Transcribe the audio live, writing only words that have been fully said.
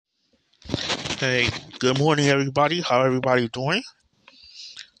Hey, good morning, everybody. How everybody doing?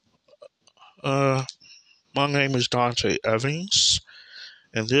 Uh, my name is Dante Evans,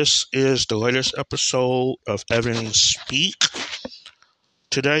 and this is the latest episode of Evans Speak.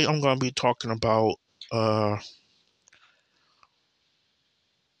 Today, I'm going to be talking about uh,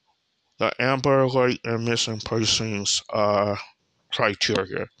 the Amber Alert and missing persons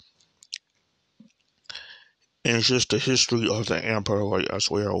criteria, and just the history of the Amber Alert as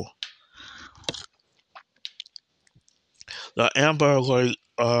well. The Amber Alert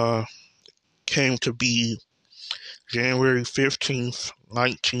came to be January 15th,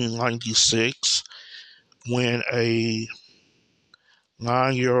 1996, when a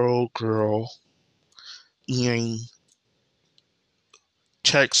 9-year-old girl in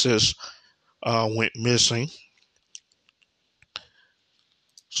Texas went missing,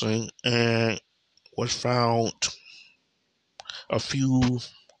 and was found a few,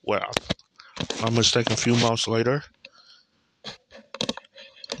 well, I'm mistaken, a few months later,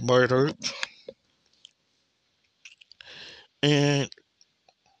 murdered. And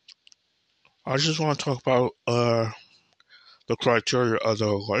I just want to talk about the criteria of the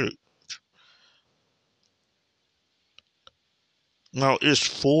alert. Now, it's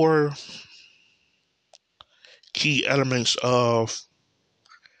four key elements of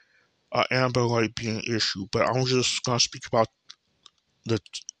an Amber Alert being issued, but I'm just gonna speak the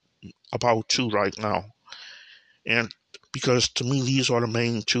about two right now, and because to me these are the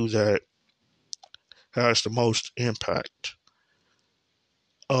main two that has the most impact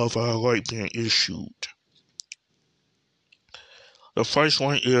of an alert being issued. The first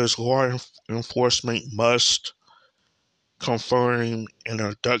one is law enforcement must confirm an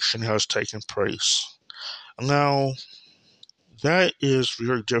abduction has taken place. Now, that is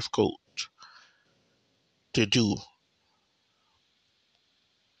very difficult to do.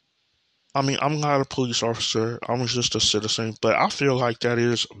 I mean, I'm not a police officer, I'm just a citizen, but I feel like that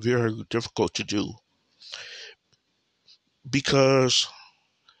is very difficult to do because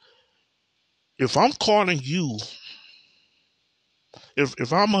if I'm calling you,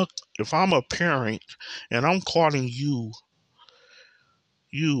 if I'm a parent and I'm calling you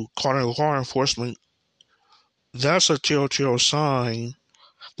calling law enforcement, that's a telltale sign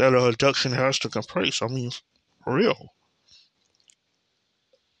that an abduction has taken place. I mean, for real.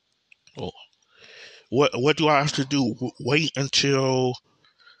 Well, what do I have to do? Wait until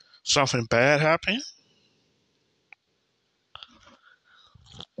something bad happens?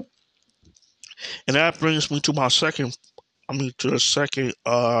 And that brings me to the second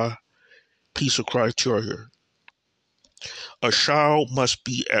piece of criteria. A child must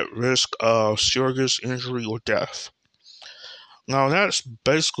be at risk of serious injury or death. Now that's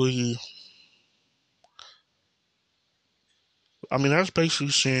basically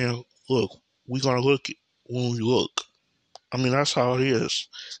saying, look, we're gonna look when we look. I mean, that's how it is.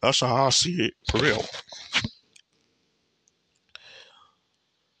 That's how I see it, for real.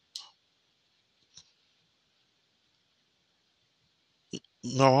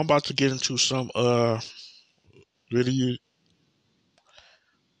 No, I'm about to get into some really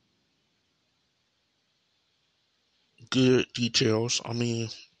good details. I mean,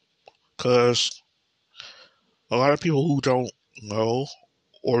 because a lot of people who don't know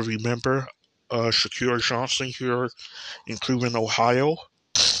or remember Shakira Johnson here in Cleveland, Ohio,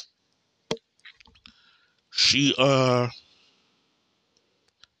 she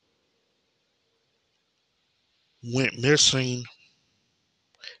went missing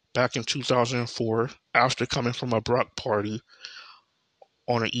back in 2004 after coming from a block party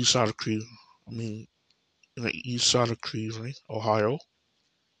on the east side of Cleveland. I mean, in the east side of Cleveland, Ohio.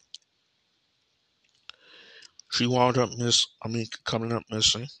 She wound up coming up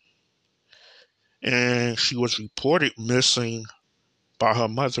missing, and she was reported missing by her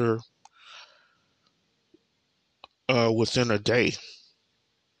mother within a day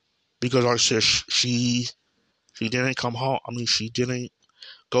because like I said she didn't come home. I mean, she didn't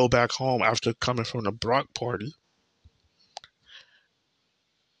go back home after coming from the block party,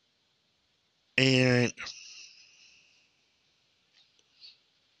 and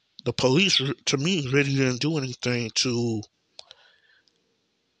the police, to me, really didn't do anything to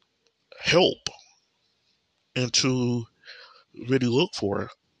help and to really look for her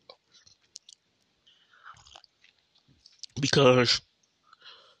because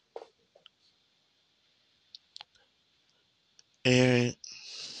and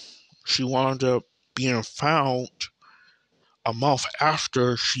she wound up being found a month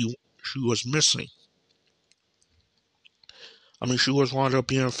after she was missing. I mean, she was wound up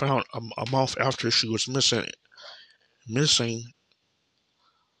being found a month after she was missing,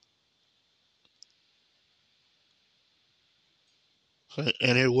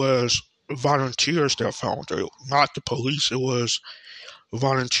 And it was volunteers that found her, not the police. It was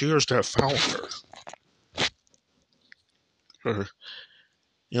volunteers that found her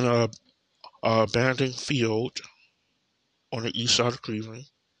in a abandoned field on the east side of Cleveland.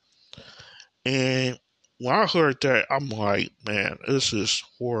 And when I heard that, I'm like, man, this is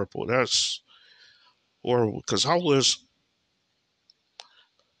horrible. That's horrible. Because uh,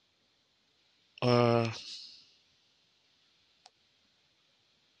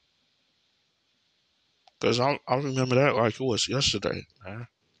 I remember that like it was yesterday, man.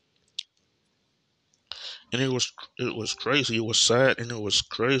 And it was crazy. It was sad and it was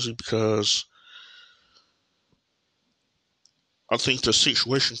crazy because I think the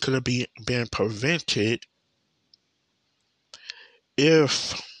situation could have been prevented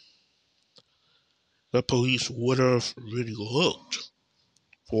if the police would have really looked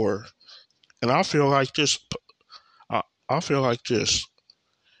for. And I feel like this. I feel like this.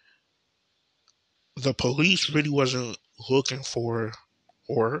 The police really wasn't looking for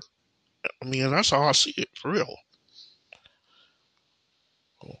her. I mean, that's how I see it, for real.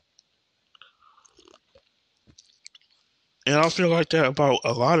 And I feel like that about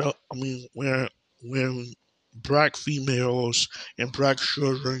a lot of. I mean, when black females and black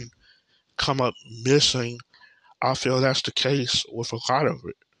children come up missing, I feel that's the case with a lot of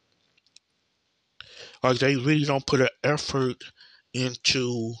it. Like they really don't put an effort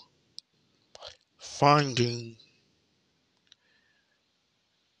into finding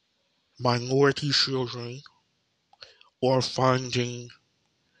minority children or finding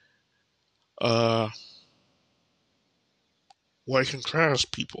uh working class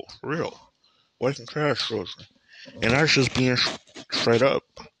people, for real, working class children, and that's just being straight up.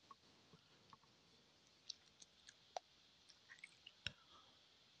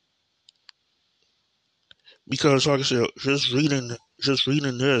 Because, like I said, just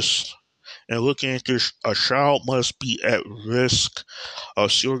reading this and looking at this, a child must be at risk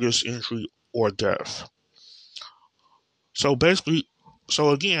of serious injury or death. So basically, so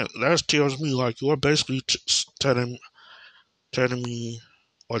again, that tells me like you're basically telling me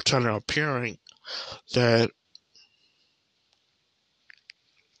or telling a parent that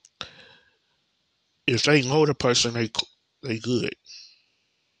if they know the person, they good.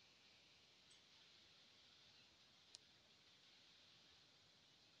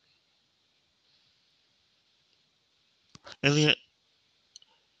 And then,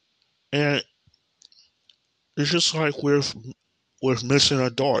 and it's just like with missing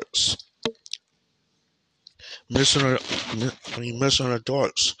adults, missing missing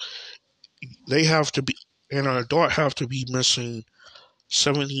adults. They have to be, and an adult have to be missing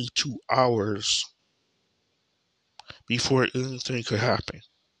 72 hours before anything could happen.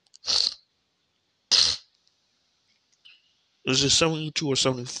 Is it 72 or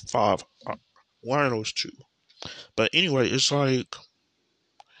 75? One of those two. But anyway, it's like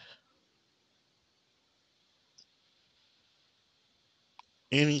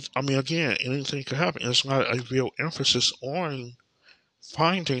I mean, again, anything could happen. It's not a real emphasis on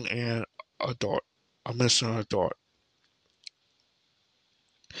finding an adult, a missing adult.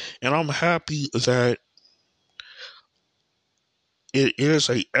 And I'm happy that it is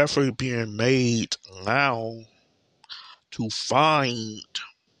a effort being made now to find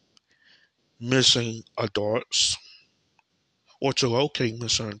missing adults or to locate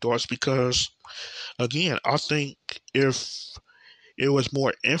missing adults because again, I think if it was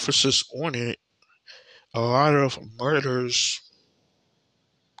more emphasis on it, a lot of murders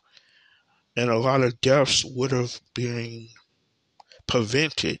and a lot of deaths would have been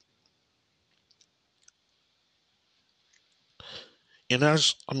prevented. And I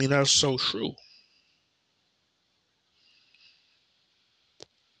mean, that's so true.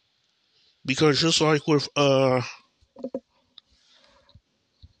 Because just like with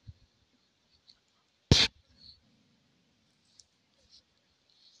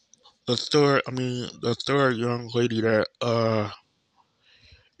the third young lady that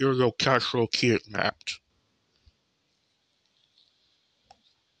Uriel Castro kidnapped.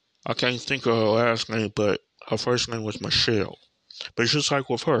 I can't think of her last name, but her first name was Michelle. But it's just like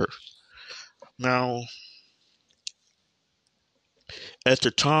with her. Now, at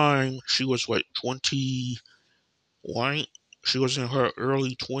the time, she was what, 21? She was in her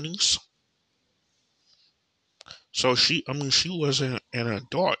early 20s. So she wasn't an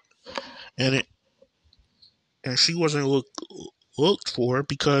adult. And it, and she wasn't looked for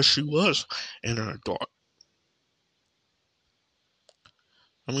because she was an adult.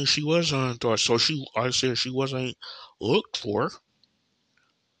 I mean, she was an adult, so I said she wasn't looked for.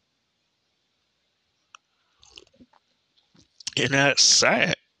 And that's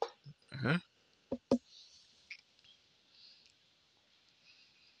sad. Uh-huh.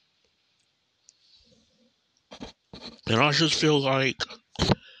 And I just feel like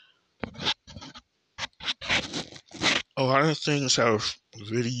a lot of things have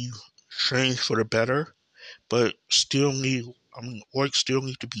really changed for the better, but still need, work still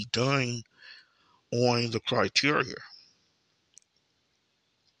need to be done on the criteria.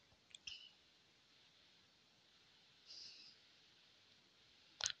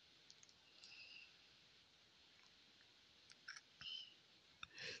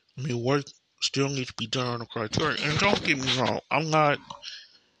 Work still needs to be done on the criteria. And don't get me wrong, I'm not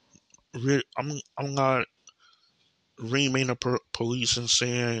reaming the police and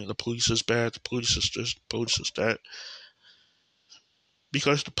saying the police is bad, the police is this, the police is that,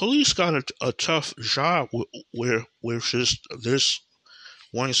 because the police got a tough job with just this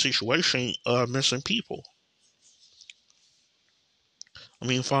one situation, missing people.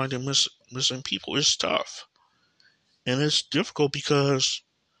 Finding missing people is tough, and it's difficult because,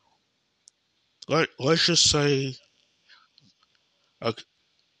 let's just say a,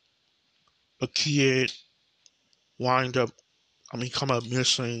 a kid wind up, come up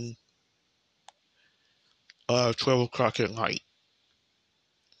missing 12 o'clock at night,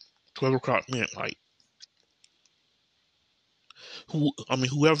 12 o'clock midnight.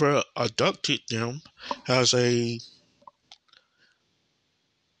 Whoever abducted them has a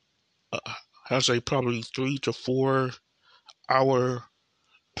uh, has a probably 3 to 4 hour,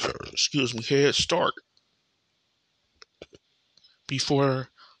 head start before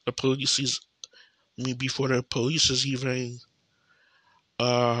the police is before the police is even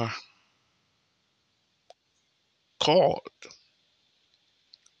uh called.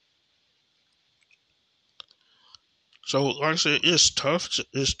 So like I said, it's tough.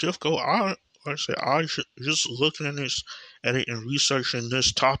 It's difficult. Just looking at it and researching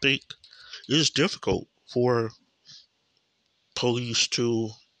this topic, it's difficult for police to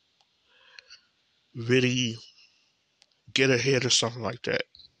really get ahead of something like that.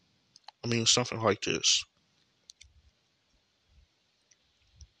 Something like this.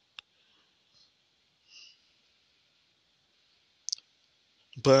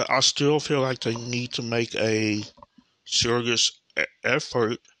 But I still feel like they need to make a serious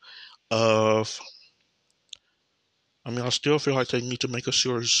effort of. I still feel like they need to make a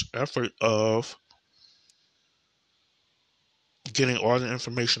serious effort of getting all the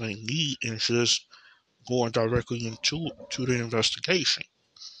information they need and just going directly into the investigation.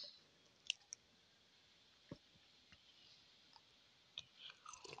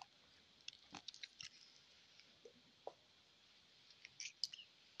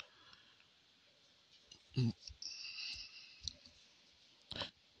 Mm,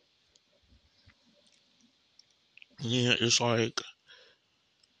 Yeah, it's like,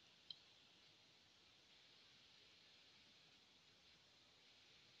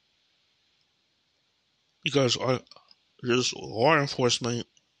 because this law enforcement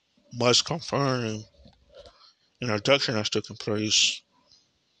must confirm an abduction that's taken place.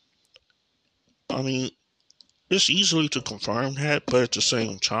 I mean, it's easily to confirm that, but at the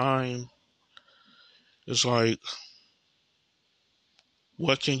same time, it's like,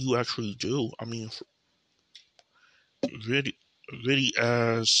 what can you actually do? Really, really,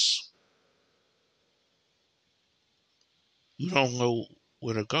 as you don't know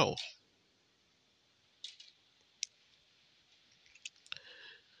where to go.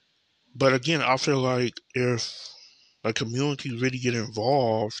 But again, I feel like if a community really get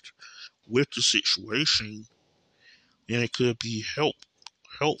involved with the situation, then it could be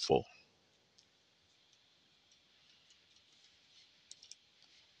helpful.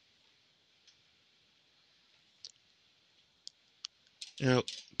 You know,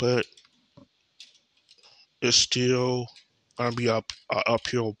 but it's still gonna be a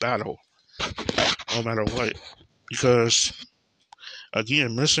uphill battle, no matter what. Because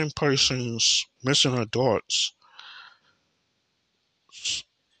again, missing persons, missing adults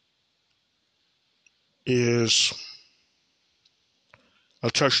is a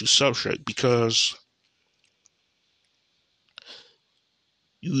touchy subject because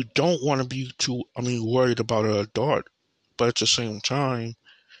you don't want to be too, worried about an adult, but at the same time,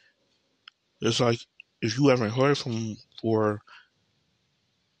 it's like if you haven't heard from them for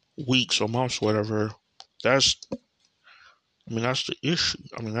weeks or months, whatever, that's, that's the issue.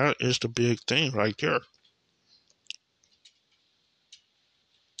 That is the big thing right there.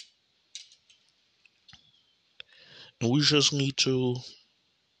 And we just need to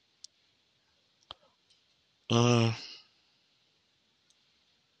uh,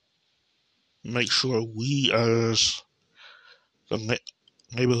 make sure we as the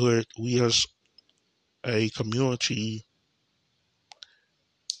neighborhood, we as a community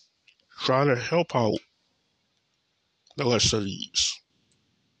try to help out the less of these.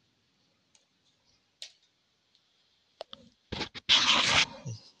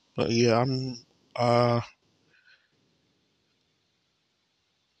 But yeah, and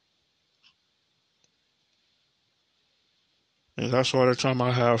that's all the time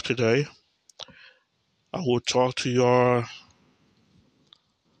I have today. I will talk to y'all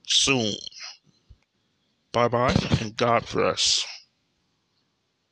soon. Bye bye and God bless.